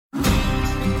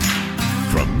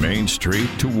Main Street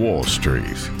to Wall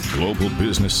Street, global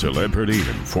business celebrity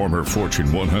and former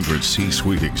Fortune 100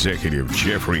 C-suite executive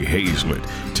Jeffrey Hayzlett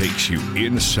takes you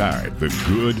inside the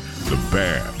good, the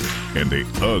bad, and the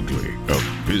ugly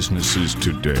of businesses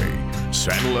today.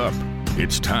 Saddle up.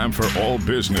 It's time for All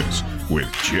Business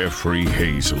with Jeffrey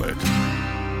Hayzlett.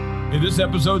 Hey, this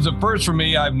episode's a first for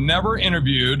me. I've never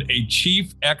interviewed a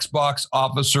chief Xbox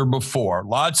officer before.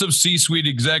 Lots of C-suite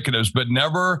executives, but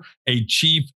never a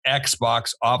chief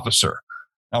Xbox officer.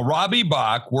 Now, Robbie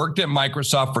Bach worked at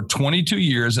Microsoft for 22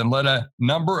 years and led a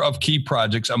number of key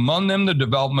projects, among them the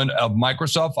development of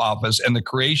Microsoft Office and the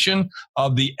creation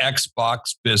of the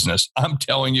Xbox business. I'm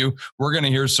telling you, we're going to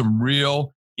hear some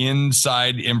real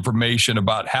inside information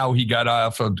about how he got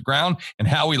off of the ground and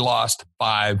how he lost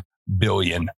 $5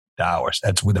 billion.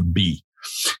 That's with a B.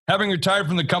 Having retired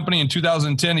from the company in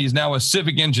 2010, he's now a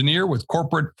civic engineer with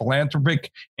corporate, philanthropic,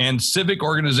 and civic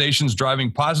organizations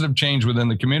driving positive change within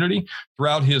the community.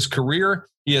 Throughout his career,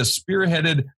 he has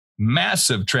spearheaded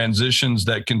massive transitions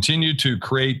that continue to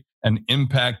create an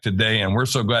impact today, and we're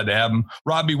so glad to have him.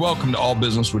 Robbie, welcome to All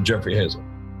Business with Jeffrey Hayzlett.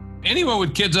 Anyone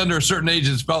with kids under a certain age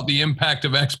has felt the impact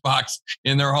of Xbox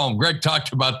in their home. Greg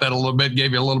talked about that a little bit,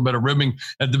 gave you a little bit of ribbing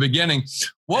at the beginning.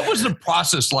 What was the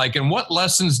process like, and what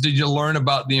lessons did you learn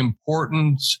about the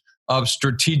importance of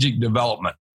strategic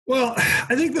development? Well,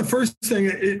 I think the first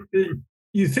thing,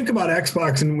 you think about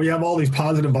Xbox, and we have all these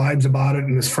positive vibes about it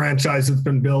and this franchise that's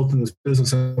been built and this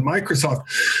business at Microsoft.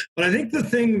 But I think the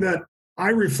thing that I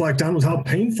reflect on was how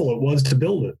painful it was to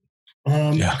build it.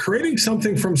 Creating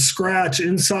something from scratch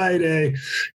inside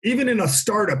even in a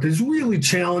startup is really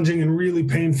challenging and really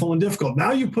painful and difficult.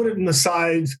 Now you put it in the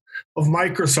size of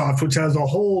Microsoft, which has a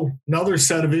whole another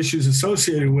set of issues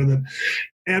associated with it.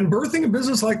 And birthing a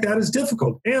business like that is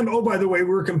difficult. And, oh, by the way,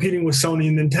 we're competing with Sony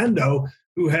and Nintendo,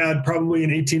 who had probably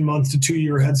an 18 months to 2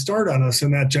 year head start on us in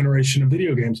that generation of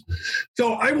video games.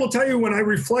 So I will tell you, when I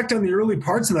reflect on the early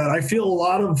parts of that, I feel a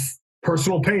lot of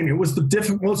personal pain. It was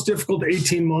the most difficult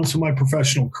 18 months of my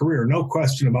professional career, no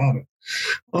question about it.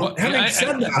 Having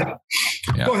said that,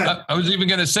 go ahead. I was even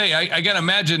going to say, I got to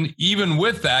imagine, even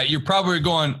with that, you're probably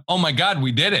going, oh my God,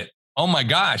 we did it. Oh my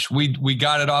gosh, we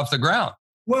got it off the ground.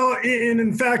 Well, and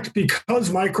in fact, because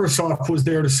Microsoft was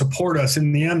there to support us,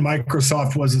 in the end,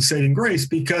 Microsoft was a saving grace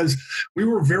because we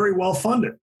were very well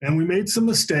funded. And we made some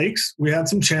mistakes. We had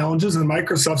some challenges, and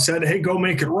Microsoft said, hey, go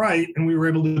make it right. And we were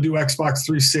able to do Xbox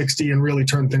 360 and really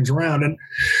turn things around. And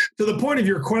to the point of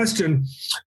your question,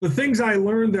 the things I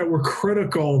learned that were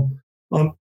critical,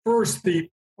 first, the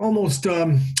almost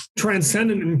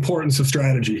transcendent importance of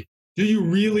strategy. Do you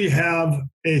really have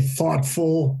a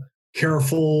thoughtful,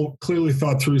 careful, clearly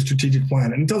thought through strategic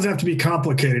plan? And it doesn't have to be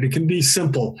complicated. It can be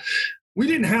simple. We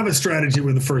didn't have a strategy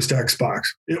with the first Xbox.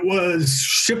 It was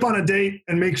ship on a date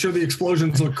and make sure the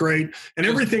explosions look great, and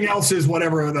everything else is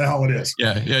whatever the hell it is.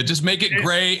 Yeah. Just make it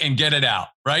gray and get it out,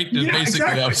 right?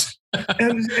 Basically, exactly.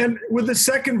 and with the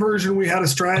second version, we had a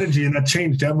strategy, and that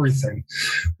changed everything.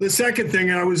 The second thing,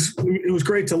 it was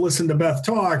great to listen to Beth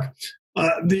talk.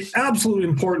 The absolute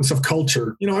importance of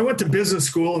culture. I went to business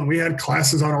school and we had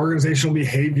classes on organizational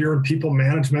behavior and people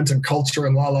management and culture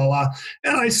and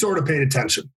and I sort of paid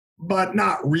attention, but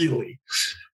not really.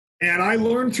 And I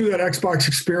learned through that Xbox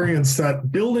experience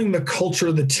that building the culture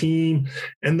of the team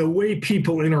and the way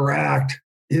people interact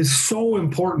is so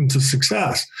important to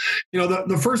success.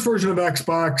 The first version of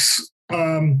Xbox,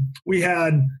 we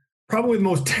had probably the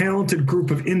most talented group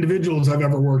of individuals I've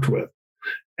ever worked with.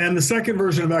 And the second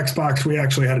version of Xbox, we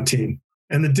actually had a team.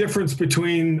 And the difference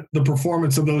between the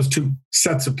performance of those two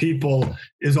sets of people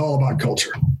is all about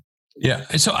culture. Yeah.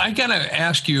 So I got to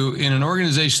ask you, in an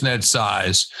organization that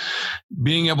size,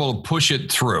 being able to push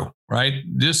it through, right?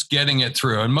 Just getting it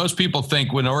through. And most people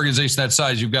think when an organization that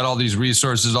size, you've got all these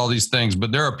resources, all these things,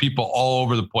 but there are people all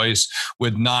over the place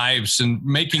with knives and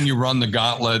making you run the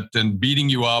gauntlet and beating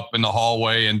you up in the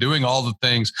hallway and doing all the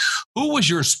things. Who was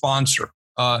your sponsor?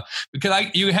 Because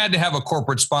you had to have a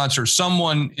corporate sponsor,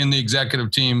 someone in the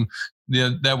executive team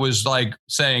that was like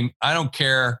saying, I don't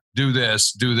care, do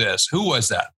this. Who was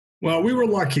that? Well, we were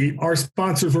lucky. Our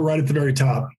sponsors were right at the very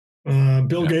top.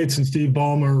 Bill Gates and Steve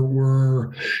Ballmer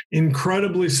were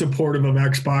incredibly supportive of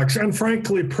Xbox and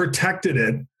frankly protected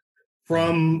it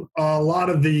from a lot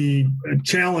of the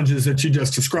challenges that you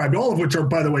just described, all of which are,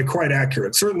 by the way, quite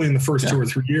accurate. Certainly in the first 2 or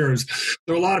 3 years,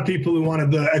 there were a lot of people who wanted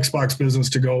the Xbox business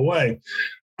to go away.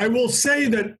 I will say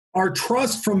that our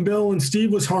trust from Bill and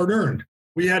Steve was hard-earned.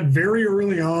 We had very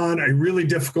early on a really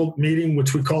difficult meeting,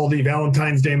 which we call the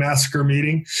Valentine's Day Massacre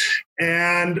meeting.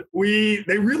 And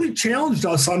they really challenged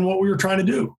us on what we were trying to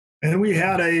do. And we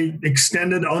had a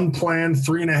extended, unplanned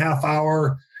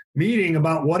 3.5-hour meeting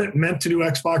about what it meant to do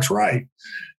Xbox right.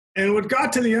 And when it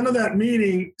got to the end of that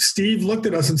meeting, Steve looked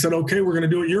at us and said, okay, we're going to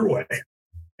do it your way.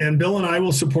 And Bill and I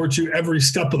will support you every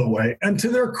step of the way. And to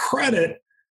their credit,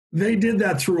 they did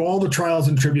that through all the trials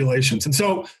and tribulations. And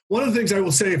so one of the things I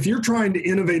will say, if you're trying to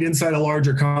innovate inside a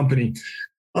larger company,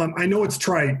 I know it's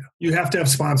trite. You have to have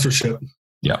sponsorship.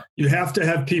 Yeah. You have to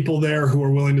have people there who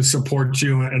are willing to support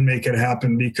you and make it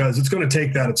happen, because it's going to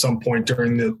take that at some point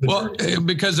during the journey.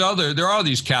 Because there are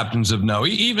these captains of no,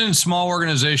 even in small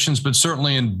organizations, but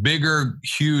certainly in bigger,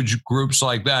 huge groups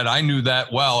like that. I knew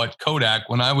that well at Kodak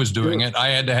when I was doing it. I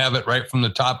had to have it right from the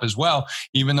top as well.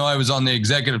 Even though I was on the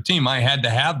executive team, I had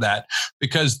to have that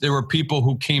because there were people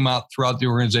who came out throughout the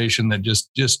organization that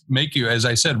just make you, as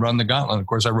I said, run the gauntlet. Of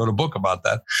course, I wrote a book about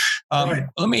that. Right.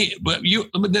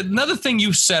 Another thing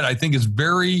you said, I think is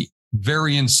very,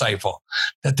 very insightful,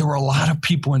 that there were a lot of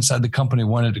people inside the company who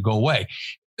wanted to go away.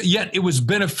 Yet it was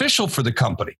beneficial for the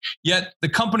company. Yet the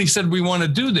company said, we want to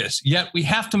do this. Yet we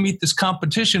have to meet this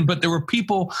competition. But there were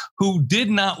people who did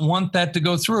not want that to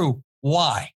go through.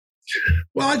 Why?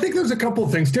 Well, I think there's a couple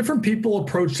of things. Different people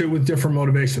approached it with different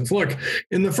motivations. Look,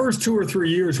 in the first 2 or 3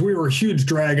 years, we were a huge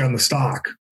drag on the stock.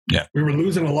 Yeah, we were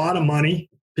losing a lot of money.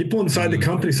 People inside the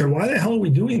company said, why the hell are we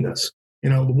doing this? You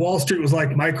know, the Wall Street was like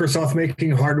Microsoft making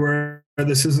hardware.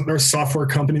 This isn't their software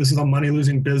company. This is a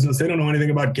money-losing business. They don't know anything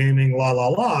about gaming, la, la,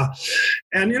 la.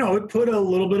 And, you know, it put a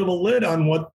little bit of a lid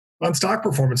on stock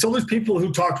performance. So there's people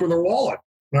who talked with their wallet.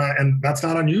 And that's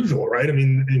not unusual, right? I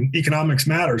mean, economics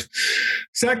matters.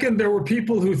 Second, there were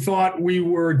people who thought we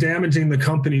were damaging the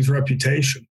company's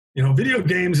reputation. You know, video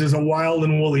games is a wild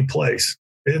and woolly place.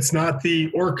 It's not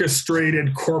the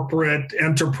orchestrated corporate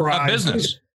enterprise.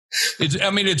 Business.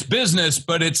 It's business,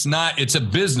 but it's not. It's a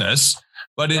business,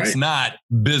 but it's not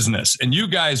business. And you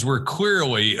guys were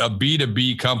clearly a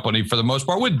B2B company for the most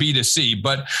part, with B2C,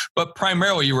 but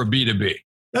primarily you were B2B.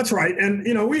 That's right. And,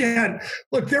 you know,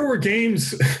 there were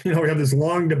games, you know, we have this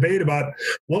long debate about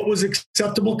what was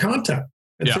acceptable content.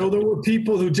 And so there were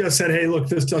people who just said, hey, look,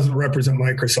 this doesn't represent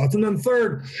Microsoft. And then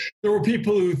third, there were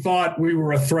people who thought we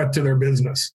were a threat to their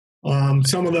business.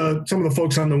 Some of the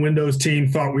folks on the Windows team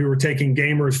thought we were taking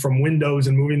gamers from Windows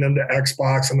and moving them to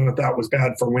Xbox, and that was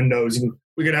bad for Windows. And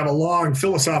we could have a long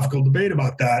philosophical debate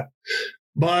about that.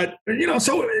 But, you know,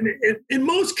 so in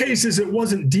most cases, it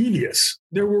wasn't devious.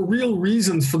 There were real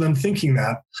reasons for them thinking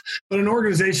that. But an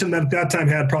organization that at that time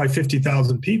had probably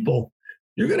 50,000 people,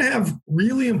 you're going to have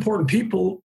really important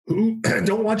people who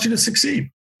don't want you to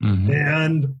succeed. Mm-hmm.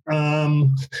 And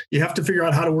you have to figure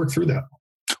out how to work through that.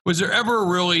 Was there ever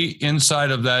really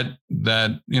inside of that,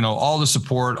 you know, all the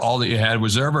support, all that you had,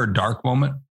 was there ever a dark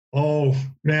moment? Oh,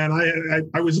 man,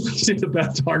 I was listening to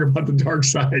Beth talk about the dark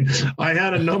side. I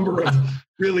had a number of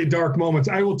really dark moments.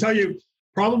 I will tell you,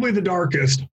 probably the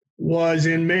darkest was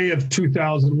in May of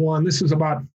 2001. This was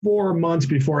about 4 months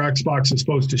before Xbox is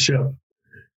supposed to ship.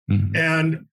 Mm-hmm.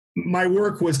 And my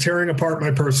work was tearing apart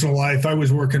my personal life. I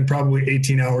was working probably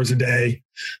 18 hours a day.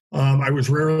 I was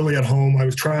rarely at home. I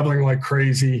was traveling like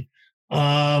crazy.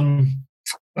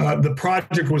 The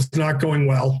project was not going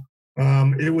well.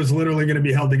 It was literally going to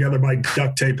be held together by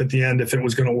duct tape at the end if it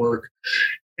was going to work.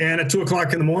 And at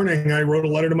 2:00 in the morning, I wrote a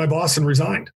letter to my boss and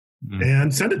resigned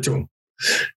and sent it to him.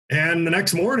 And the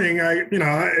next morning, in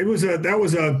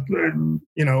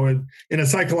a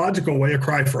psychological way, a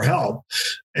cry for help.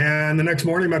 And the next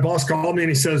morning, my boss called me and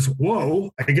he says,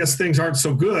 whoa, I guess things aren't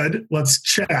so good. Let's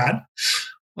chat.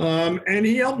 And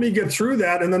he helped me get through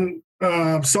that. And then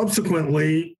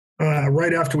subsequently,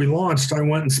 right after we launched, I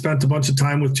went and spent a bunch of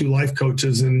time with 2 life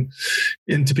coaches in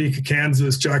Topeka,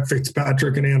 Kansas, Jack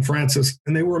Fitzpatrick and Ann Francis,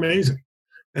 and they were amazing.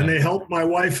 And they helped my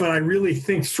wife and I really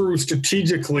think through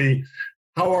strategically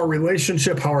how our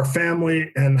relationship, how our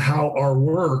family, and how our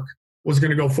work was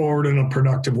going to go forward in a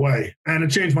productive way. And it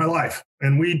changed my life.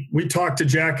 And we talk to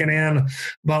Jack and Ann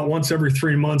about once every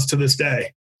 3 months to this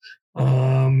day.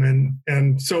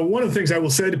 And so one of the things I will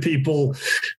say to people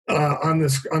on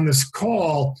this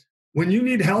call, when you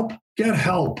need help, get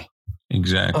help.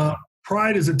 Exactly.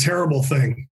 Pride is a terrible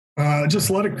thing. Just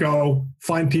let it go.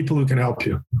 Find people who can help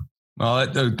you. Well,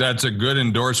 that's a good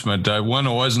endorsement. One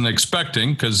I wasn't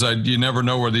expecting, because you never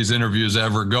know where these interviews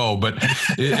ever go. But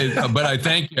but I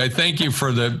thank you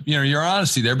for your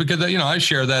honesty there, because I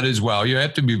share that as well. You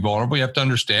have to be vulnerable. You have to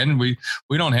understand. We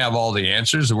don't have all the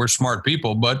answers. We're smart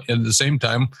people, but at the same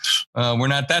time, we're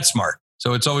not that smart.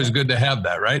 So it's always good to have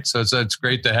that, right? So it's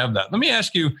great to have that. Let me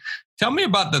ask you. Tell me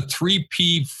about the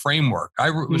 3P framework.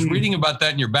 I was reading about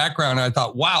that in your background, and I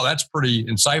thought, wow, that's pretty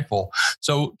insightful.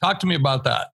 So talk to me about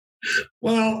that.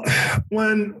 Well,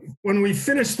 when we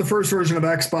finished the first version of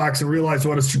Xbox and realized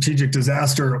what a strategic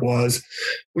disaster it was,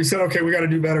 we said, okay, we got to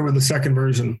do better with the second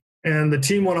version. And the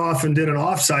team went off and did an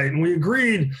offsite, and we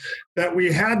agreed that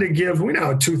we had to give, we now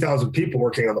had 2,000 people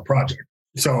working on the project.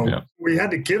 So we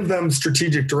had to give them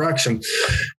strategic direction.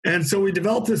 And so we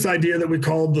developed this idea that we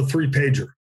called the 3-pager.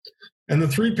 And the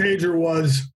 3-pager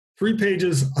was 3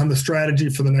 pages on the strategy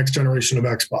for the next generation of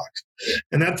Xbox.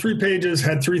 And that 3 pages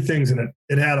had 3 things in it.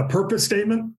 It had a purpose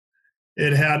statement.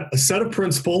 It had a set of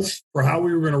principles for how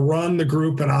we were going to run the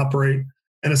group and operate,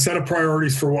 and a set of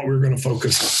priorities for what we were going to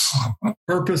focus on.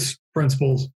 Purpose,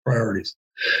 principles, priorities.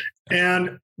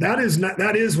 And that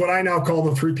is what I now call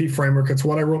the 3P framework. It's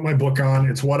what I wrote my book on.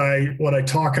 It's what I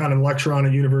talk on and lecture on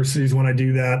at universities when I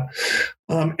do that.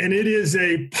 And it is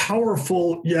a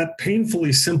powerful yet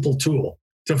painfully simple tool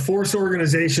to force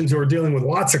organizations who are dealing with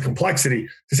lots of complexity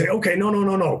to say, okay,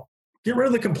 no. Get rid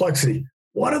of the complexity.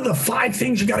 What are the 5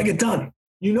 things you got to get done?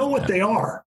 You know what they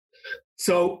are.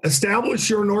 So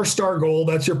establish your North Star goal.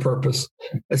 That's your purpose.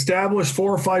 Establish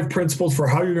 4 or 5 principles for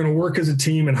how you're going to work as a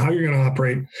team and how you're going to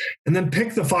operate. And then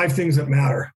pick the 5 things that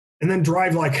matter and then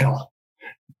drive like hell.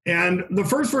 And the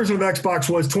first version of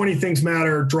Xbox was 20 things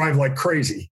matter, drive like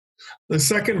crazy. The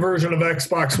second version of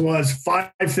Xbox was 5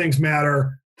 things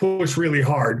matter, push really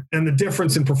hard. And the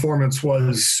difference in performance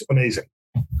was amazing.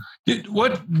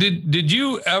 Did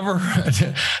you ever,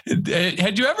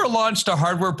 had you ever launched a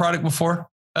hardware product before?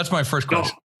 That's my first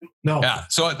question. No. Yeah.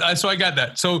 So I got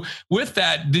that. So with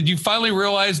that, did you finally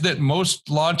realize that most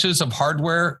launches of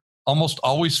hardware almost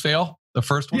always fail? The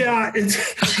first one? Yeah.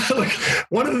 It's like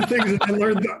one of the things that I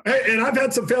learned, and I've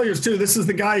had some failures too. This is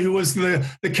the guy who was the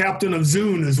captain of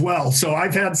Zune as well. So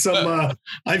I've had some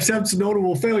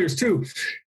notable failures too.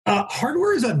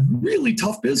 Hardware is a really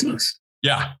tough business.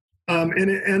 Yeah.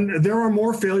 And there are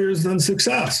more failures than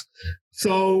success.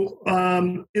 So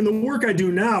in the work I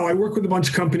do now, I work with a bunch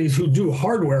of companies who do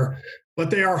hardware,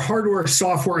 but they are hardware,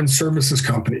 software, and services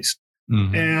companies.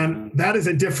 Mm-hmm. And that is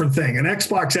a different thing. And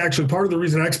Xbox, actually, part of the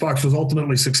reason Xbox was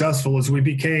ultimately successful is we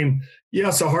became,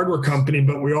 yes, a hardware company,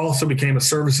 but we also became a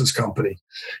services company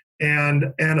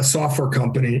and a software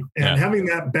company. And having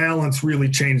that balance really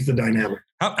changed the dynamic.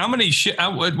 How many,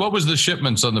 what was the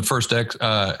shipments on the first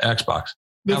Xbox?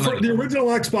 The original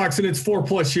Xbox in its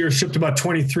 4+ years shipped about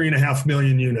 23.5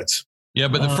 million units. Yeah,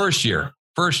 but the first year.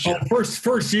 First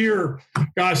year,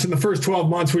 gosh, in the first 12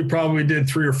 months, we probably did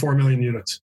 3 or 4 million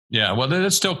units. Yeah, well,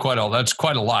 that's still quite a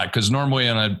lot because normally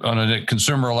on a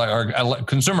consumer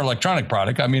electronic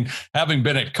product, I mean, having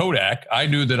been at Kodak, I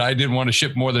knew that I didn't want to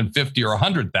ship more than 50 or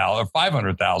 100,000 or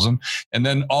 500,000, and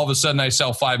then all of a sudden I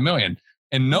sell 5 million,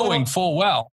 and knowing full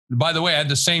well. By the way, I had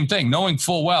the same thing, knowing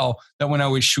full well that when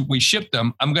we ship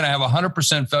them, I'm going to have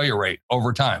 100% failure rate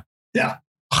over time. Yeah.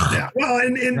 Yeah. Well,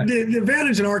 and the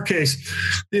advantage in our case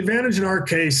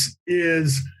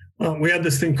is we had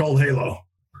this thing called Halo.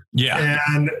 Yeah.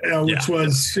 And which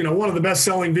was, one of the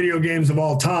best-selling video games of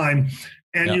all time.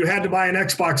 And you had to buy an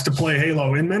Xbox to play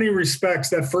Halo. In many respects,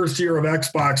 that first year of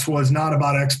Xbox was not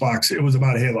about Xbox. It was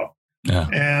about Halo. Yeah.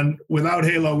 And without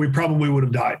Halo, we probably would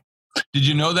have died. Did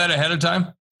you know that ahead of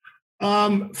time?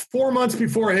 4 months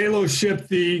before Halo shipped,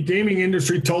 the gaming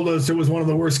industry told us it was one of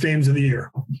the worst games of the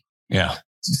year. Yeah.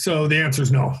 So the answer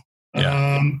is no.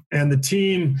 Yeah. And the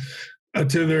team,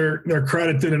 to their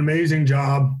credit, did an amazing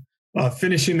job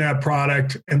finishing that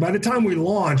product. And by the time we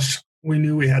launched, we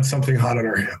knew we had something hot on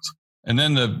our hands. And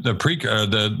then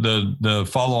the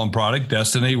follow-on product,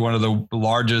 Destiny, one of the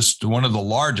largest, the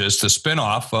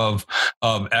spinoff of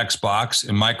Xbox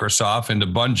and Microsoft into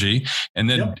Bungie, and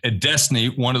then Destiny,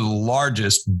 one of the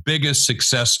largest, biggest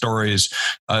success stories,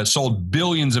 sold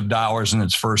billions of dollars in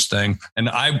its first thing. And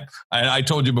I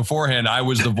told you beforehand, I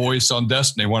was the voice on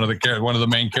Destiny, one of the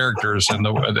main characters, and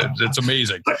it's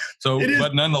amazing. So,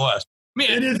 but nonetheless,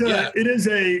 man,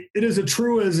 it is a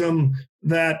truism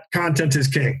that content is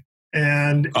king.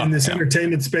 And in this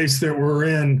entertainment space that we're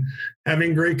in,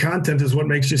 having great content is what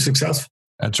makes you successful.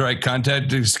 That's right.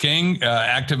 Content is king,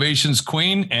 activation's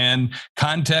queen, and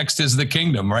context is the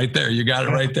kingdom. Right there. You got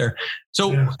it right there.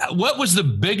 So what was the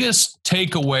biggest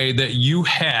takeaway that you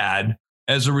had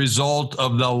as a result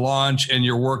of the launch and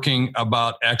you're working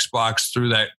about Xbox through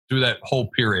that whole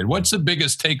period? What's the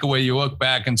biggest takeaway you look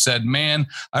back and said, man,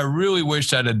 I really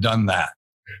wish I'd have done that?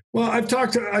 Well, I've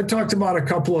talked about a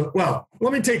couple of,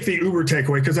 let me take the Uber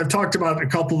takeaway because I've talked about a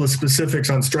couple of the specifics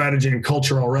on strategy and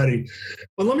culture already.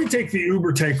 But let me take the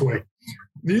Uber takeaway.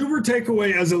 The Uber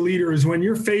takeaway as a leader is when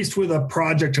you're faced with a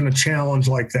project and a challenge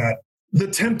like that, the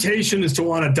temptation is to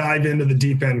want to dive into the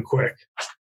deep end quick.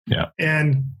 Yeah.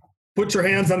 And put your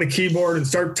hands on the keyboard and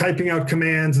start typing out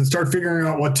commands and start figuring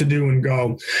out what to do and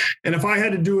go. And if I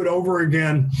had to do it over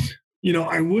again,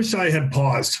 I wish I had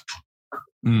paused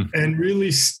and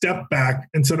really stepped back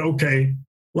and said, okay,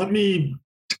 let me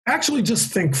actually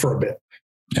just think for a bit.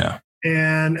 Yeah.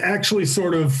 And actually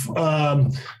sort of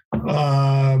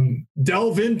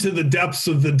delve into the depths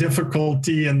of the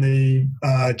difficulty and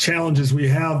the challenges we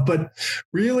have, but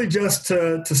really just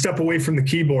to step away from the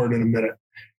keyboard in a minute.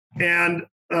 And,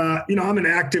 I'm an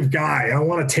active guy. I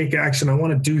want to take action. I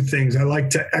want to do things. I like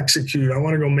to execute. I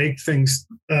want to go make things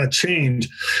change.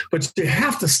 But you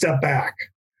have to step back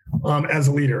as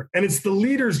a leader. And it's the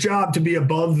leader's job to be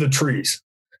above the trees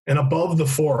and above the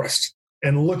forest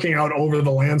and looking out over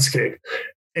the landscape.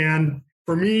 And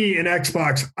for me in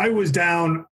Xbox, I was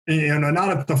down, not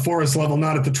at the forest level,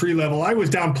 not at the tree level. I was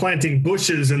down planting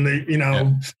bushes in the,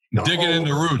 digging in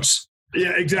the roots.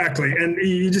 Yeah, exactly. And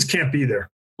you just can't be there.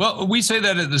 Well, we say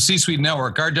that at the C-Suite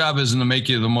Network. Our job isn't to make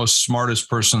you the most smartest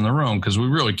person in the room, because we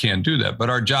really can't do that. But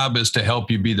our job is to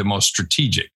help you be the most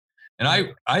strategic.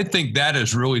 And I think that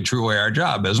is really truly our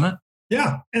job, isn't it?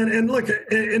 Yeah. And look,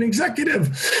 an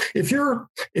executive, if you're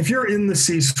in the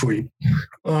C-suite,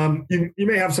 you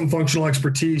may have some functional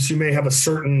expertise. You may have a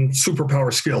certain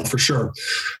superpower skill for sure.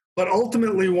 But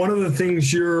ultimately, one of the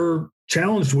things you're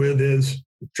challenged with is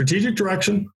strategic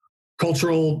direction,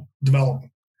 cultural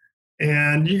development.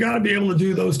 And you got to be able to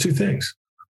do those two things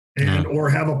or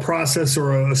have a process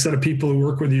or a set of people who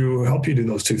work with you who help you do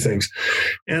those two things.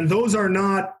 And those are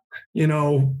not,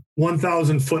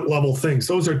 1,000 foot level things.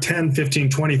 Those are 10,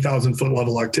 15, 20,000 foot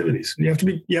level activities. And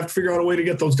you have to figure out a way to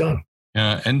get those done.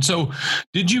 Yeah. And so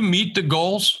did you meet the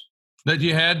goals that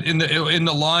you had in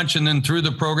the launch and then through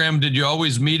the program? Did you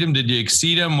always meet them? Did you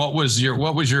exceed them? What was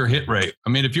your hit rate? I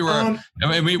mean, if you were,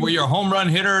 were you a home run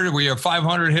hitter? Were you a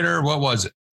 500 hitter? What was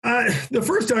it? The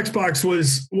first Xbox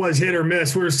was hit or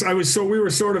miss. We were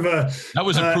sort of a. That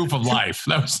was a proof of life.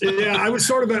 That was. Yeah, we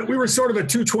were sort of a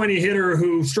 220 hitter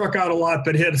who struck out a lot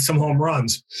but hit some home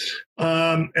runs,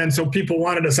 and so people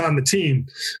wanted us on the team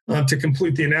to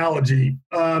complete the analogy.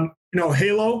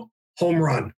 Halo, home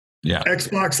run. Yeah.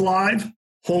 Xbox Live,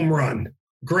 home run.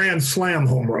 Grand Slam,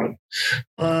 home run.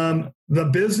 The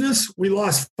business, we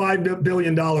lost $5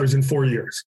 billion in 4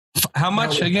 years. How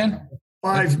much again?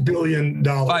 $5 billion.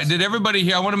 Did everybody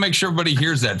hear? I want to make sure everybody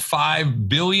hears that $5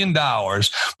 billion.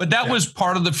 But that was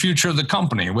part of the future of the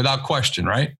company, without question,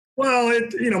 right? Well,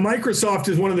 Microsoft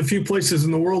is one of the few places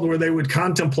in the world where they would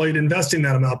contemplate investing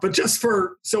that amount. But just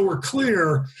so we're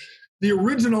clear, the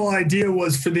original idea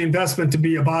was for the investment to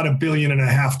be about $1.5 billion.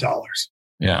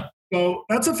 Yeah. So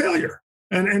that's a failure.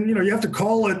 And you have to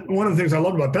call it. One of the things I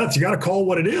love about bets, you got to call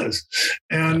what it is.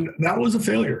 And that was a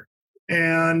failure.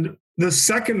 And the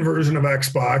second version of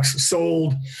Xbox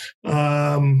sold,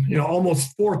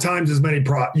 almost 4 times as many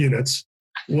units,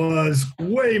 was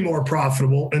way more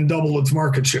profitable and double its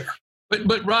market share.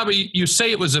 But Robbie, you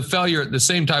say it was a failure at the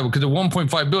same time because of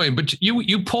 1.5 billion. But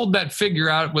you pulled that figure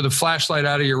out with a flashlight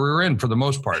out of your rear end for the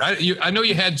most part. I know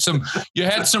you had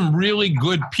some really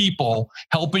good people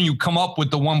helping you come up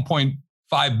with the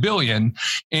 1.5 billion,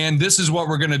 and this is what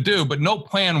we're going to do. But no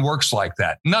plan works like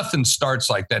that. Nothing starts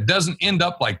like that. Doesn't end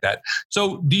up like that.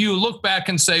 So do you look back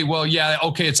and say, well, yeah,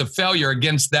 okay, it's a failure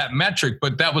against that metric,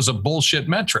 but that was a bullshit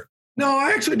metric? No,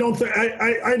 I actually don't think.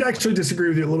 I'd actually disagree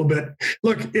with you a little bit.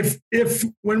 Look, if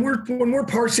when we're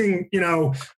parsing,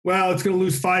 well, it's going to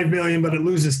lose 5 million, but it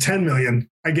loses 10 million.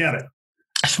 I get it.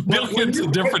 Millions a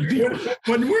different deal.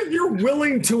 When you're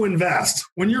willing to invest,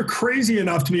 when you're crazy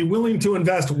enough to be willing to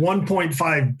invest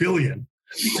 1.5 billion,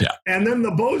 yeah, and then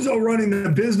the bozo running the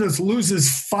business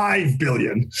loses 5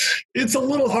 billion, it's a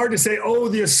little hard to say, oh,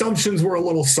 the assumptions were a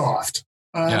little soft.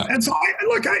 And so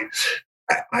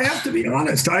I have to be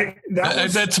honest.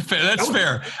 That's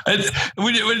fair.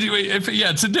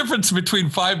 It's a difference between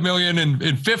 5 million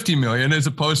and 50 million as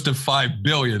opposed to 5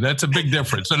 billion. That's a big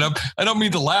difference. And I don't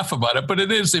mean to laugh about it, but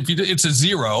it is. It's a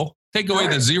zero. Take away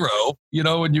the zero,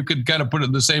 and you could kind of put it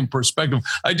in the same perspective.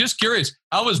 I'm just curious.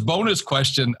 How was the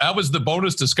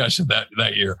bonus discussion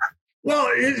that year? Well,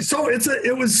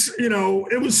 it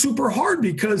was super hard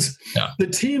because the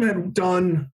team had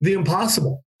done the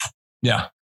impossible. Yeah.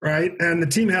 Right. And the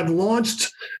team had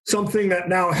launched something that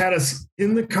now had us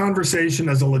in the conversation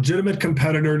as a legitimate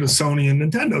competitor to Sony and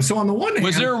Nintendo. So on the one hand,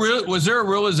 was there a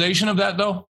realization of that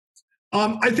though?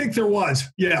 I think there was.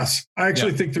 Yes, I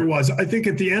actually think there was. I think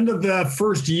at the end of the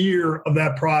first year of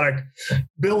that product,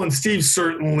 Bill and Steve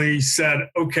certainly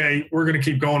said, okay, we're going to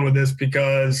keep going with this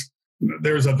because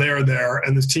there's a there,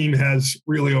 and this team has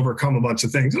really overcome a bunch of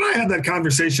things. And I had that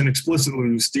conversation explicitly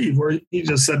with Steve where he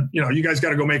just said, you guys got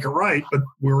to go make it right, but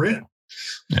we're in.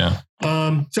 Yeah.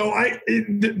 So I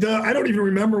don't even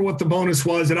remember what the bonus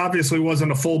was. It obviously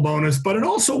wasn't a full bonus, but it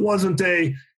also wasn't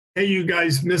hey, you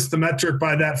guys missed the metric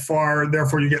by that far,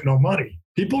 therefore you get no money.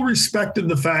 People respected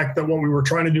the fact that what we were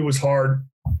trying to do was hard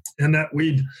and that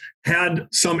we'd had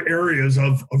some areas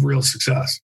of real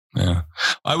success. Yeah.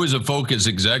 I was a focus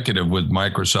executive with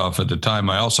Microsoft at the time.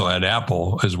 I also had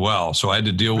Apple as well. So I had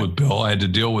to deal with Bill. I had to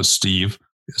deal with Steve,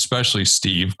 especially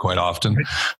Steve, quite often.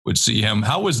 Would see him.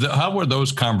 How were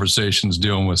those conversations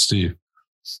dealing with Steve?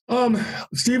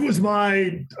 Steve was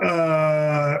my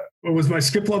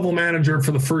skip level manager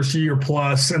for the first year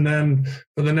plus, and then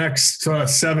for the next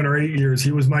 7 or 8 years,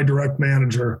 he was my direct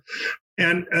manager.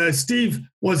 And Steve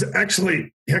was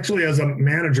actually as a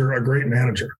manager, a great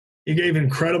manager. He gave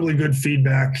incredibly good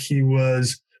feedback. He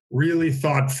was really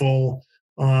thoughtful,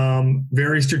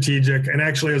 very strategic, and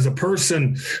actually as a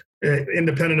person,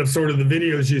 independent of sort of the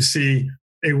videos you see,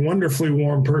 a wonderfully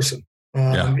warm person. He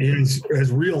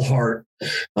has real heart.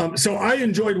 So I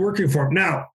enjoyed working for him.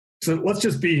 Now, so let's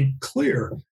just be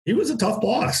clear. He was a tough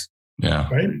boss. Yeah.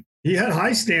 Right. He had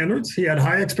high standards. He had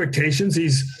high expectations.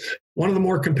 He's one of the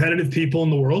more competitive people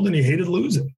in the world, and he hated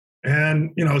losing.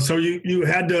 And, so you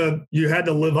had to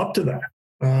live up to that.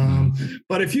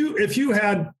 But if you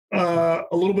had a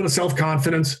little bit of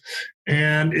self-confidence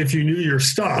and if you knew your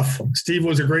stuff, Steve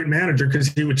was a great manager because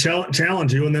he would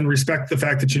challenge you and then respect the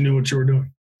fact that you knew what you were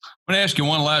doing. I'm going to ask you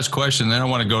one last question. Then I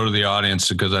want to go to the audience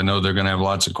because I know they're going to have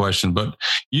lots of questions. But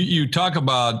you talk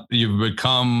about you've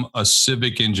become a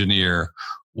civic engineer.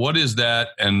 What is that,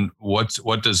 and what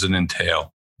does it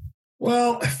entail?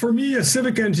 Well, for me, a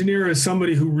civic engineer is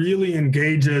somebody who really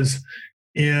engages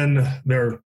in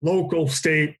their local,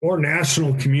 state, or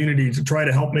national community to try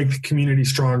to help make the community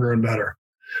stronger and better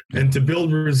and to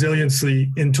build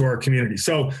resiliency into our community.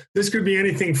 So this could be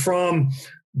anything from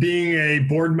being a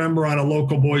board member on a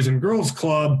local Boys and Girls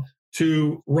Club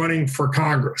to running for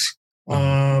Congress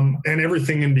and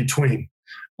everything in between.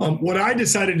 What I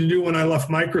decided to do when I left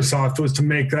Microsoft was to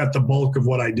make that the bulk of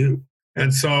what I do.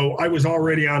 And so I was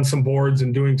already on some boards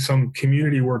and doing some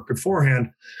community work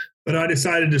beforehand, but I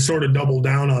decided to sort of double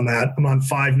down on that. I'm on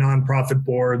 5 nonprofit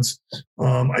boards.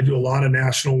 I do a lot of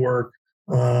national work.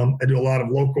 I do a lot of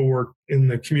local work in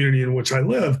the community in which I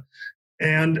live.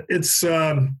 And it's,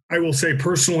 I will say,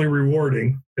 personally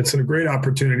rewarding. It's a great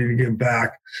opportunity to give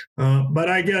back, but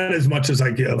I get as much as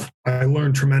I give. I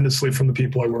learn tremendously from the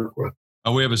people I work with.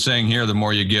 We have a saying here: the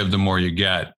more you give, the more you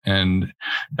get. And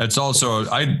that's also,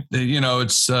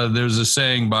 there's a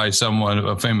saying by someone,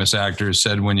 a famous actor, who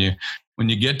said, when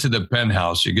you get to the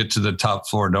penthouse, you get to the top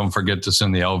floor, don't forget to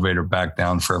send the elevator back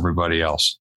down for everybody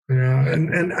else. Yeah.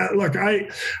 And look,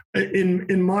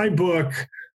 in my book,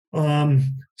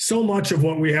 so much of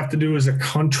what we have to do as a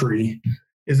country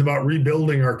is about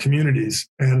rebuilding our communities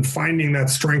and finding that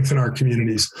strength in our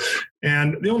communities.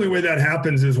 And the only way that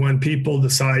happens is when people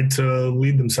decide to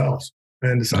lead themselves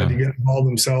and decide to get involved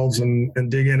themselves and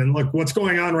dig in. And look, what's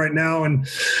going on right now and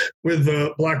with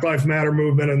the Black Lives Matter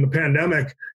movement and the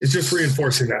pandemic is just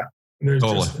reinforcing that. There's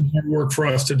just work for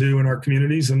us to do in our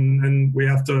communities, and we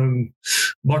have to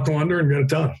buckle under and get it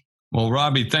done. Well,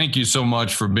 Robbie, thank you so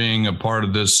much for being a part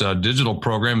of this digital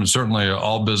program, and certainly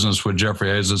All Business with Jeffrey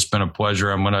Hayes. It's been a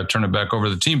pleasure. I'm going to turn it back over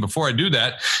to the team. Before I do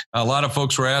that, a lot of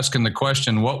folks were asking the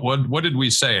question, what did we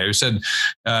say? We said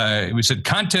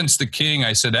content's the king.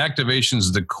 I said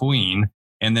activation's the queen,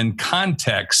 and then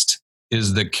context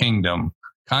is the kingdom.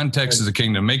 Context is the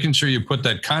kingdom, making sure you put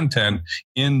that content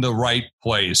in the right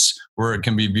place where it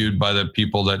can be viewed by the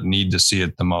people that need to see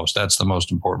it the most. That's the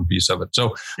most important piece of it.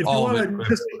 So if you want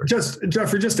to,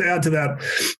 Jeffrey, just to add to that,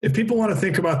 if people want to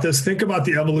think about this, think about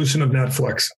the evolution of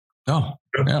Netflix. Oh,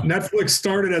 yeah. Netflix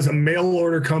started as a mail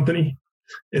order company.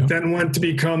 It then went to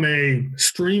become a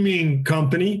streaming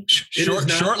company.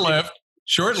 Short-lived,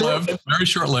 very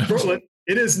short-lived.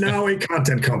 It is now a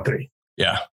content company.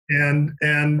 Yeah. And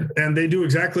they do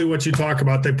exactly what you talk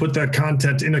about. They put that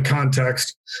content in a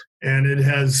context, and it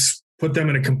has put them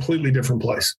in a completely different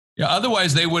place. Yeah.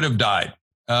 Otherwise, they would have died.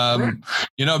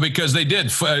 Because they did.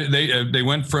 They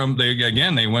went from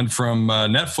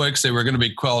Netflix. They were going to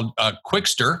be called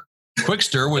Quickster.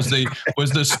 Quickster was the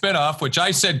spinoff, which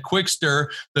I said Quickster,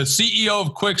 the CEO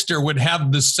of Quickster, would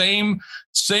have the same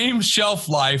shelf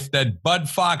life that Bud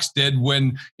Fox did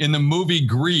when in the movie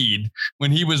Greed,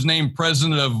 when he was named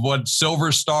president of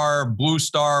Silver Star, Blue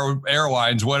Star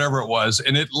Airlines, whatever it was.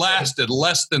 And it lasted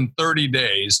less than 30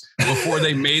 days before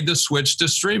they made the switch to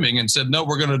streaming and said, no,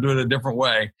 we're going to do it a different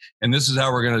way. And this is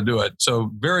how we're going to do it.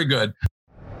 So very good.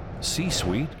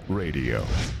 C-Suite Radio.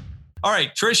 All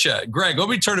right, Tricia, Greg, let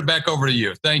me turn it back over to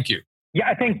you. Thank you. Yeah,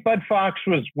 I think Bud Fox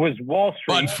was Wall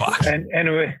Street. Bud Fox.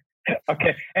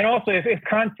 Okay. And also, if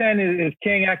content is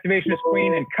king, activation is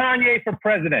queen, and Kanye for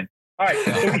president. All right.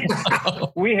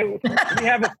 So we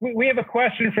have a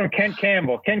question from Ken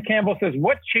Campbell. Ken Campbell says,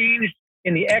 what changed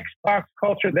in the Xbox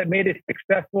culture that made it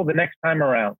successful the next time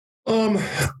around?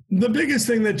 The biggest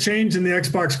thing that changed in the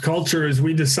Xbox culture is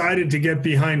we decided to get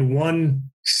behind one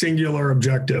singular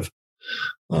objective.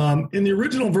 In the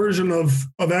original version of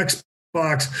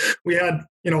Xbox, we had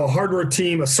a hardware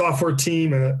team, a software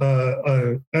team,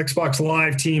 a Xbox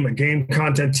Live team, a game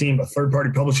content team, a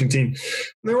third-party publishing team.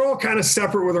 They were all kind of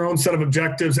separate with their own set of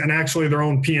objectives and actually their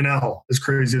own P&L, as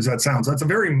crazy as that sounds. That's a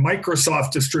very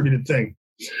Microsoft distributed thing.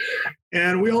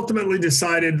 And we ultimately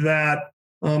decided that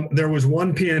there was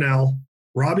one P&L,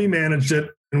 Robbie managed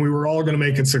it, and we were all going to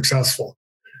make it successful.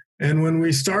 And when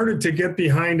we started to get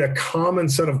behind a common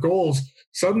set of goals,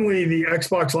 suddenly the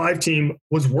Xbox Live team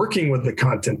was working with the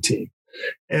content team.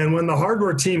 And when the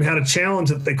hardware team had a challenge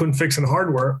that they couldn't fix in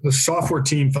hardware, the software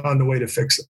team found a way to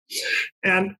fix it.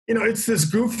 And, it's this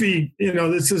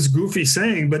goofy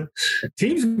saying, but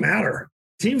teams matter.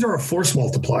 Teams are a force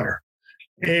multiplier.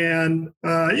 And,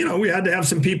 we had to have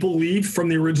some people leave from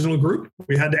the original group.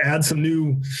 We had to add some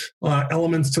new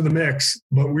elements to the mix,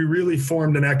 but we really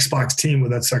formed an Xbox team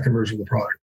with that second version of the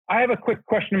product. I have a quick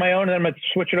question of my own, and then I'm going to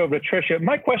switch it over to Tricia.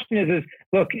 My question is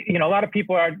look, a lot of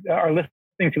people are listening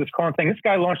to this call and saying, this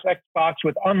guy launched Xbox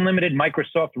with unlimited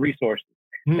Microsoft resources.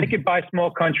 They could buy small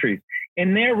countries.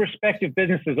 In their respective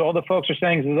businesses, all the folks are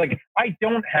saying is like, I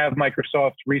don't have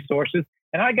Microsoft's resources,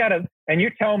 and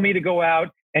you're telling me to go out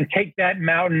and take that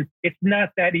mountain. It's not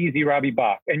that easy, Robbie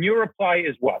Bach. And your reply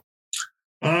is what?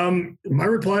 My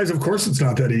reply is, of course, it's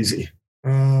not that easy.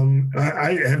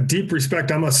 I have deep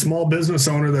respect. I'm a small business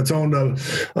owner that's owned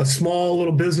a small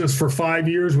little business for 5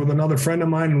 years with another friend of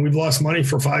mine, and we've lost money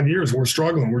for 5 years. We're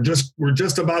struggling. We're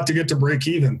just about to get to break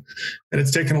even, and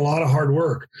it's taken a lot of hard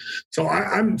work. So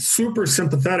I'm super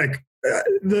sympathetic.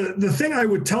 The thing I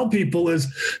would tell people is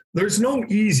there's no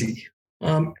easy.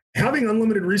 Having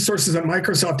unlimited resources at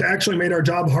Microsoft actually made our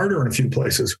job harder in a few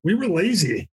places. We were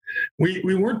lazy.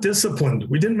 We weren't disciplined.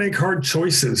 We didn't make hard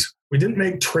choices. We didn't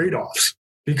make trade-offs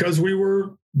because we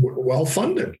were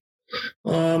well-funded.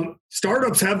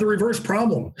 Startups have the reverse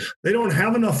problem. They don't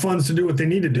have enough funds to do what they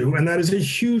need to do, and that is a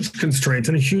huge constraint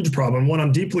and a huge problem, one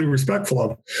I'm deeply respectful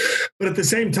of. But at the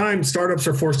same time, startups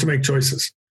are forced to make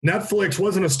choices. Netflix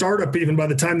wasn't a startup even by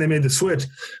the time they made the switch.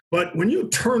 But when you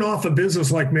turn off a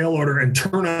business like mail order and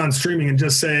turn on streaming and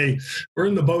just say,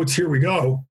 burn the boats, here we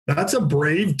go, that's a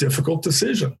brave, difficult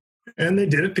decision. And they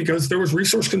did it because there was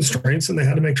resource constraints and they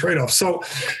had to make trade-offs. So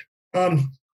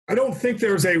I don't think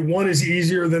there's a one is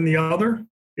easier than the other.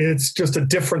 It's just a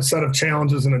different set of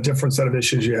challenges and a different set of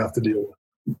issues you have to deal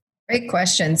with. Great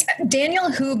questions. Daniel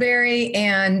Huberry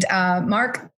and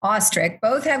Mark Ostrich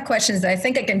both have questions that I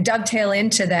think I can dovetail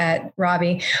into that,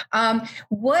 Robbie.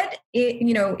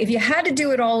 If you had to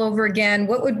do it all over again,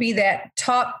 what would be that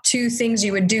top two things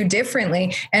you would do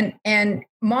differently? And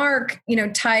Mark,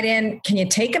 tied in, can you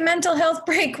take a mental health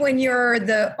break when you're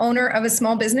the owner of a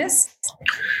small business?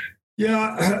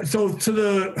 Yeah. So to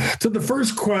the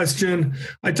first question,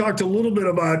 I talked a little bit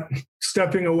about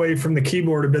stepping away from the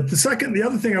keyboard a bit. The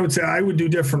other thing I would say I would do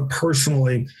different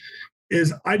personally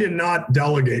is I did not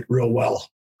delegate real well.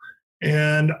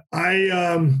 And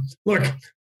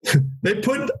they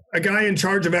put a guy in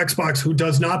charge of Xbox who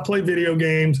does not play video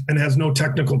games and has no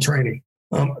technical training.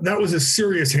 That was a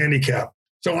serious handicap.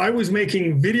 So I was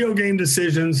making video game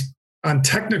decisions on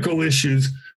technical issues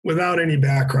without any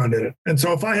background in it. And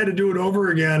so if I had to do it over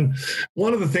again,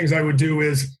 one of the things I would do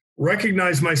is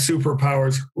recognize my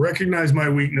superpowers, recognize my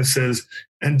weaknesses,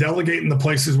 and delegate in the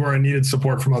places where I needed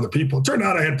support from other people. It turned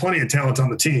out I had plenty of talent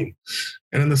on the team.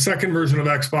 And in the second version of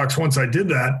Xbox, once I did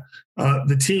that,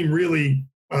 the team really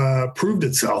proved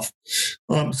itself.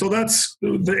 So that's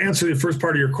the answer to the first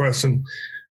part of your question.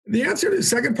 The answer to the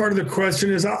second part of the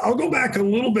question is I'll go back a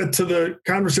little bit to the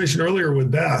conversation earlier with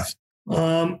Beth.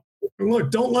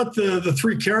 Look, don't let the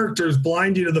three characters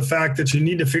blind you to the fact that you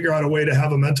need to figure out a way to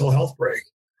have a mental health break.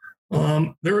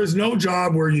 There is no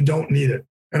job where you don't need it.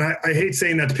 And I hate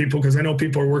saying that to people because I know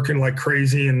people are working like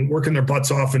crazy and working their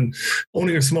butts off, and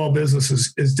owning a small business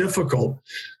is difficult.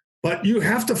 But you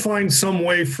have to find some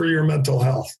way for your mental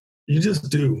health. You just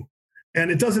do. And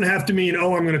it doesn't have to mean,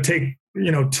 I'm going to take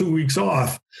 2 weeks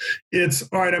off. It's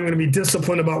all right, I'm going to be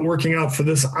disciplined about working out for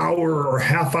this hour or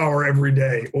half hour every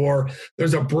day, or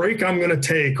there's a break I'm going to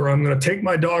take, or I'm going to take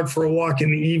my dog for a walk in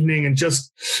the evening and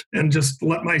just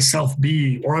let myself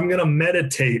be, or I'm going to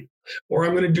meditate, or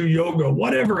I'm going to do yoga,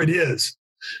 whatever it is.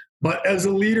 But as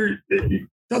a leader,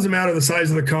 Doesn't matter the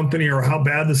size of the company or how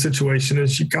bad the situation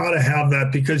is. You got to have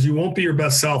that because you won't be your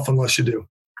best self unless you do.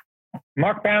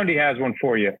 Mark Boundy has one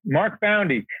for you. Mark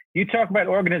Boundy, you talk about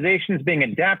organizations being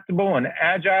adaptable and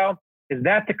agile. Is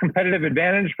that the competitive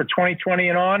advantage for 2020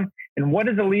 and on? And what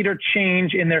does a leader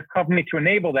change in their company to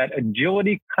enable that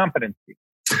agility competency?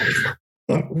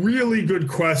 Really good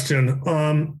question.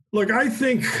 Look, I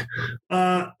think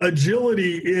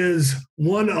agility is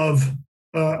one of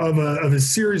a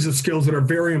series of skills that are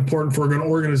very important for an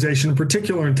organization, in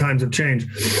particular in times of change.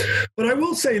 But I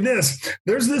will say this,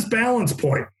 there's this balance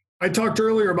point. I talked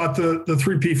earlier about the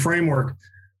 3P framework.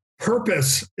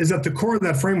 Purpose is at the core of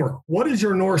that framework. What is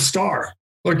your North Star?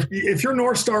 Look, if your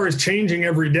North Star is changing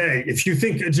every day, if you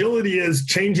think agility is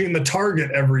changing the target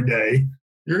every day,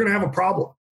 you're going to have a problem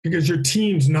because your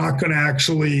team's not going to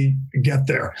actually get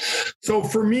there. So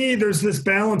for me, there's this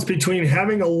balance between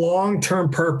having a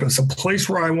long-term purpose, a place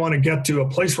where I want to get to, a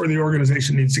place where the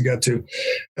organization needs to get to,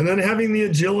 and then having the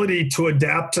agility to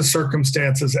adapt to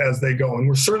circumstances as they go. And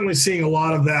we're certainly seeing a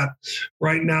lot of that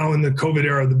right now in the COVID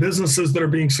era. The businesses that are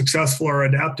being successful are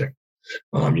adapting.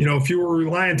 If you were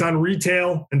reliant on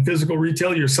retail and physical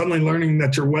retail, you're suddenly learning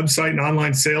that your website and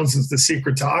online sales is the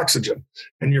secret to oxygen,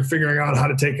 and you're figuring out how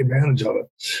to take advantage of it.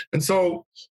 And so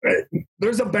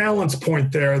there's a balance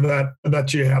point there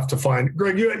that you have to find.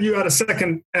 Greg, you had a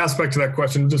second aspect to that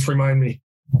question. Just remind me.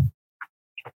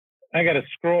 I got to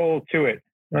scroll to it.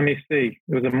 Let me see.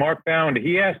 It was a Mark Bound.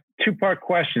 He asked 2-part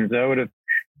questions. I would have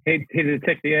hated to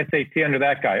take the SAT under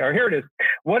that guy. Or here it is.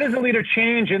 What does a leader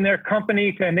change in their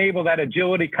company to enable that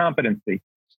agility competency?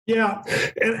 Yeah.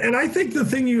 And I think the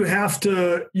thing you have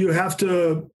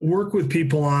to work with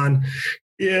people on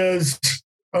is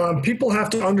people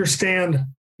have to understand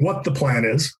what the plan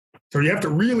is. So you have to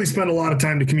really spend a lot of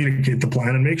time to communicate the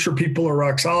plan and make sure people are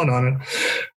rock solid on it.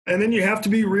 And then you have to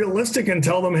be realistic and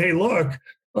tell them, hey, look,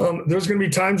 there's going to be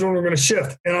times when we're going to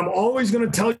shift. And I'm always going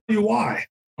to tell you why.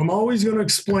 I'm always going to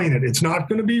explain it. It's not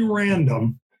going to be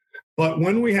random. But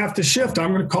when we have to shift,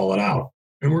 I'm going to call it out.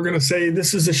 And we're going to say,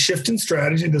 this is a shift in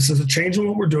strategy. This is a change in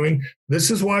what we're doing. This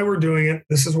is why we're doing it.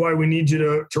 This is why we need you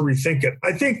to rethink it.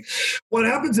 I think what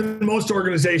happens in most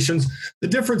organizations, the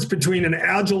difference between an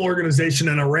agile organization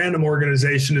and a random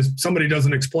organization is somebody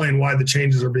doesn't explain why the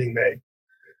changes are being made.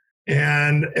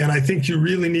 And I think you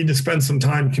really need to spend some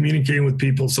time communicating with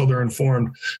people so they're informed.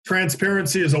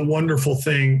 Transparency is a wonderful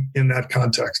thing in that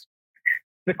context.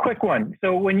 The quick one.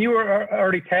 So when you were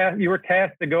already tasked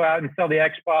to go out and sell the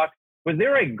Xbox, was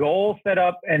there a goal set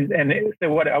up and say,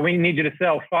 what, we need you to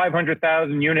sell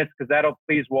 500,000 units because that'll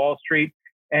please Wall Street?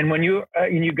 And when you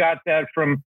got that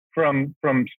from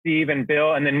Steve and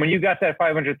Bill, and then when you got that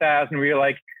 500,000, were you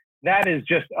like, that is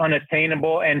just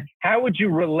unattainable? And how would you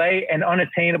relay an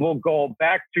unattainable goal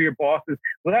back to your bosses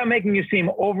without making you seem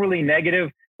overly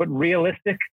negative, but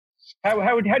realistic?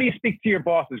 How do you speak to your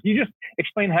bosses? You just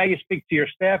explain how you speak to your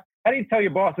staff. How do you tell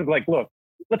your bosses, like, look,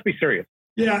 let's be serious?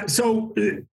 Yeah. So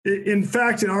in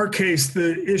fact, in our case,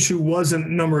 the issue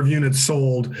wasn't number of units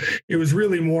sold. It was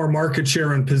really more market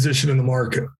share and position in the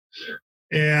market.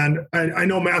 And I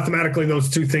know mathematically those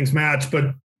two things match,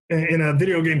 but in a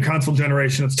video game console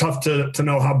generation, it's tough to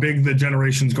know how big the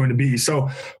generation is going to be. So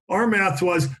our math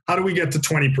was, how do we get to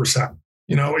 20%?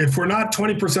 If we're not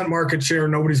 20% market share,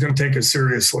 nobody's going to take us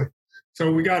seriously.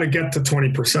 So we got to get to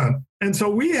 20%. And so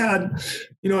we had,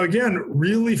 again,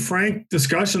 really frank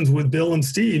discussions with Bill and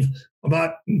Steve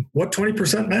about what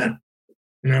 20% meant.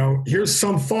 Here's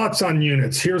some thoughts on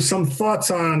units. Here's some thoughts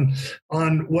on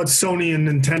what Sony and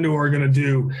Nintendo are going to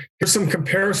do. Here's some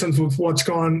comparisons with what's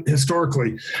gone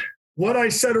historically. What I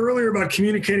said earlier about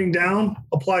communicating down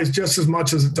applies just as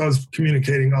much as it does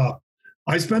communicating up.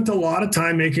 I spent a lot of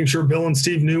time making sure Bill and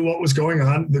Steve knew what was going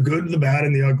on, the good, the bad,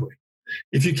 and the ugly.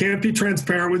 If you can't be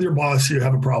transparent with your boss, you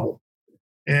have a problem.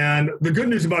 And the good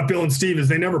news about Bill and Steve is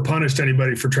they never punished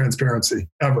anybody for transparency,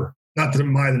 ever. Not to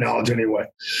my knowledge anyway.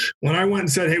 When I went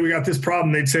and said, hey, we got this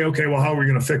problem, they'd say, okay, well, how are we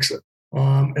going to fix it?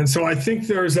 And so I think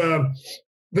there's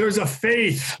a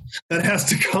faith that has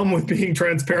to come with being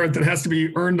transparent that has to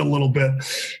be earned a little bit.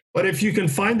 But if you can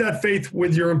find that faith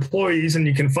with your employees and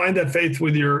you can find that faith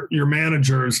with your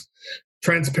managers,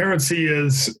 transparency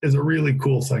is a really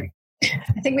cool thing.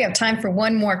 I think we have time for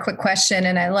one more quick question.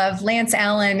 And I love Lance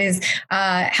Allen is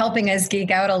helping us geek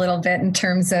out a little bit in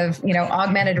terms of,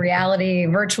 augmented reality,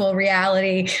 virtual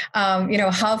reality.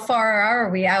 How far are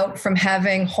we out from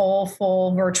having whole,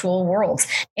 full virtual worlds?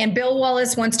 And Bill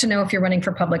Wallace wants to know if you're running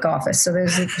for public office. So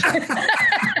there's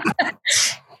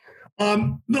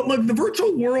look, the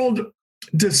virtual world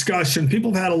discussion,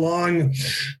 people have had a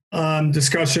long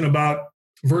discussion about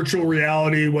virtual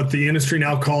reality, what the industry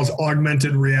now calls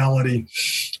augmented reality.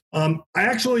 I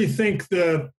actually think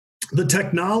the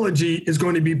technology is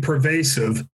going to be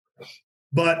pervasive,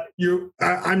 but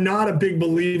I'm not a big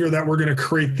believer that we're going to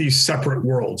create these separate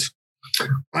worlds.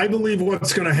 I believe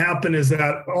what's going to happen is that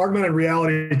augmented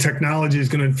reality technology is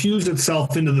going to infuse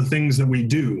itself into the things that we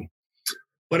do,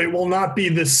 but it will not be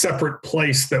this separate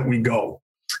place that we go.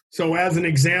 So as an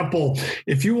example,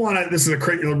 if you want to, this is a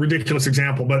ridiculous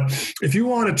example, but if you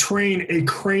want to train a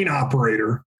crane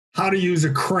operator how to use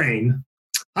a crane,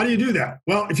 how do you do that?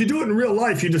 Well, if you do it in real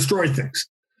life, you destroy things.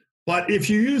 But if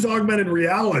you use augmented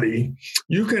reality,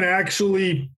 you can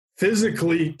actually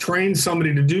physically train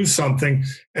somebody to do something.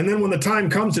 And then when the time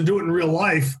comes to do it in real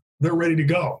life, they're ready to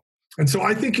go. And so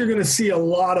I think you're going to see a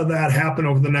lot of that happen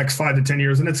over the next 5 to 10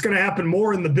 years. And it's going to happen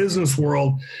more in the business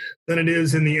world than it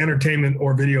is in the entertainment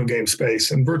or video game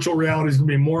space. And virtual reality is going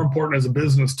to be more important as a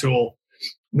business tool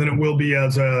than it will be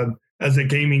as a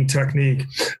gaming technique.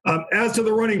 As to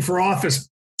the running for office,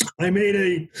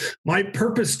 my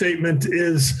purpose statement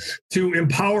is to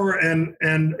empower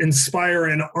and inspire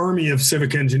an army of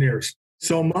civic engineers.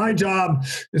 So my job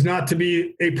is not to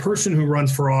be a person who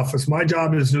runs for office. My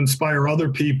job is to inspire other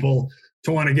people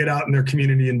to want to get out in their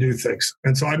community and do things.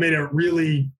 And so I made a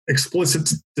really explicit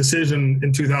decision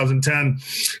in 2010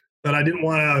 that I didn't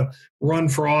want to run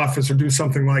for office or do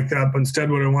something like that, but instead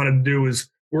what I wanted to do is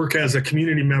work as a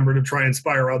community member to try and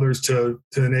inspire others to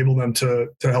enable them to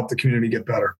help the community get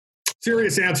better.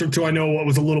 Serious answer to, I know, what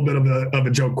was a little bit of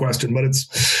a joke question, but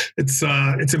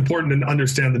it's important to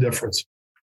understand the difference.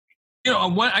 You know,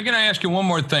 I'm going to ask you one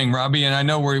more thing, Robbie, and I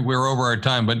know we're over our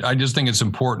time, but I just think it's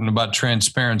important about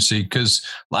transparency, because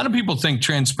a lot of people think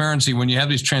transparency, when you have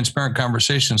these transparent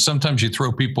conversations, sometimes you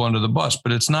throw people under the bus,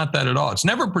 but it's not that at all. It's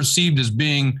never perceived as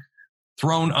being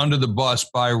thrown under the bus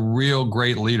by real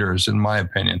great leaders, in my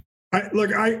opinion. I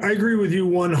agree with you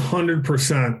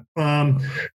 100%.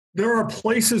 There are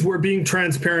places where being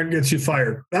transparent gets you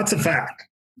fired. That's a fact.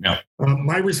 Yeah.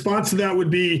 My response to that would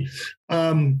be,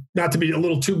 not to be a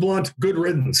little too blunt, good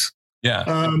riddance. Yeah.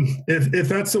 If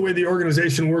that's the way the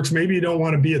organization works, maybe you don't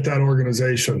want to be at that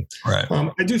organization. Right.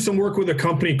 I do some work with a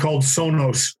company called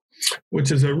Sonos,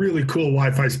 which is a really cool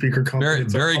Wi-Fi speaker company.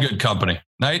 Very good company.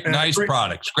 Nice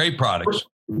products. Great products.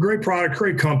 Great product,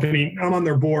 great company. I'm on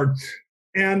their board.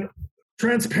 And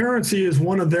transparency is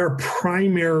one of their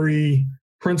primary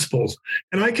principles.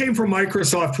 And I came from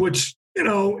Microsoft, which, in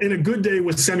a good day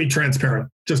was semi-transparent,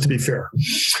 just to be fair.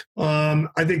 I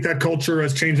think that culture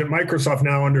has changed at Microsoft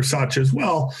now under Satya as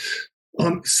well.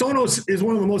 Sonos is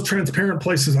one of the most transparent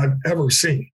places I've ever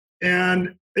seen.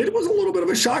 And it was a little bit of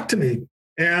a shock to me.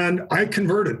 And I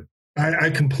converted. I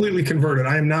completely converted.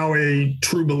 I am now a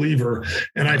true believer.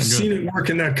 And I've seen it work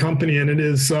in that company. And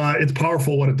it's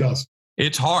powerful what it does.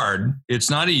 It's hard. It's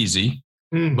not easy.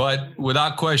 But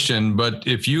without question, but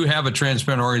if you have a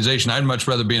transparent organization, I'd much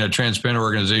rather be in a transparent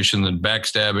organization than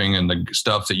backstabbing and the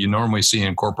stuff that you normally see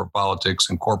in corporate politics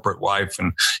and corporate life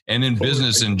and in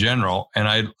business in general. And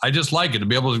I just like it to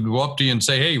be able to go up to you and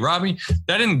say, hey, Robbie, you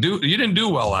didn't do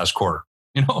well last quarter.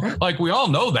 Like we all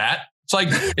know that.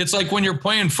 It's like when you're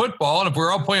playing football, and if we're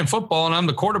all playing football and I'm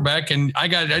the quarterback and I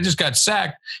just got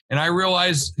sacked and I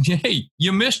realized, hey,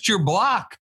 you missed your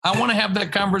block. I want to have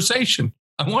that conversation.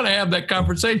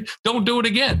 Don't do it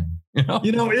again.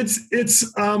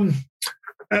 It's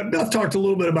Beth talked a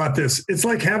little bit about this. It's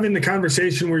like having the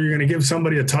conversation where you're going to give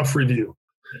somebody a tough review.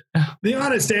 The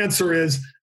honest answer is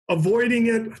avoiding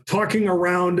it, talking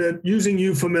around it, using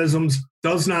euphemisms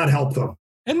does not help them.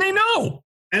 And they know.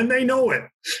 And they know it.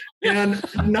 And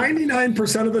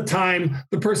 99% of the time,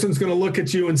 the person's going to look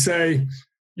at you and say,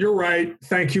 you're right.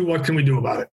 Thank you. What can we do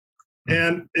about it?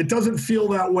 And it doesn't feel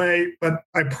that way, but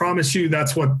I promise you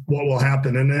that's what will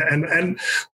happen. And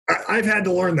I've had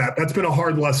to learn that. That's been a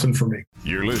hard lesson for me.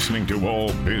 You're listening to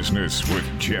All Business with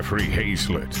Jeffrey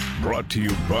Hayzlett, brought to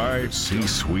you by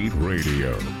C-Suite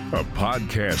Radio, a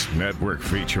podcast network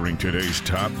featuring today's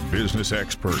top business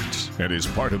experts and is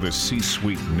part of the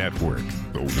C-Suite Network,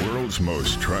 the world's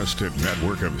most trusted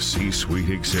network of C-Suite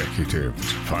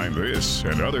executives. Find this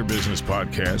and other business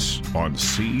podcasts on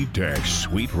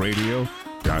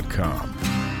c-suiteradio.com.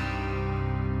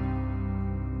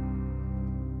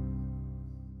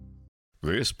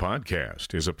 This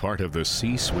podcast is a part of the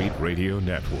C-Suite Radio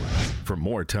Network. For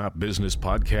more top business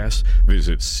podcasts,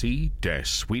 visit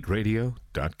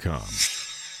c-suiteradio.com.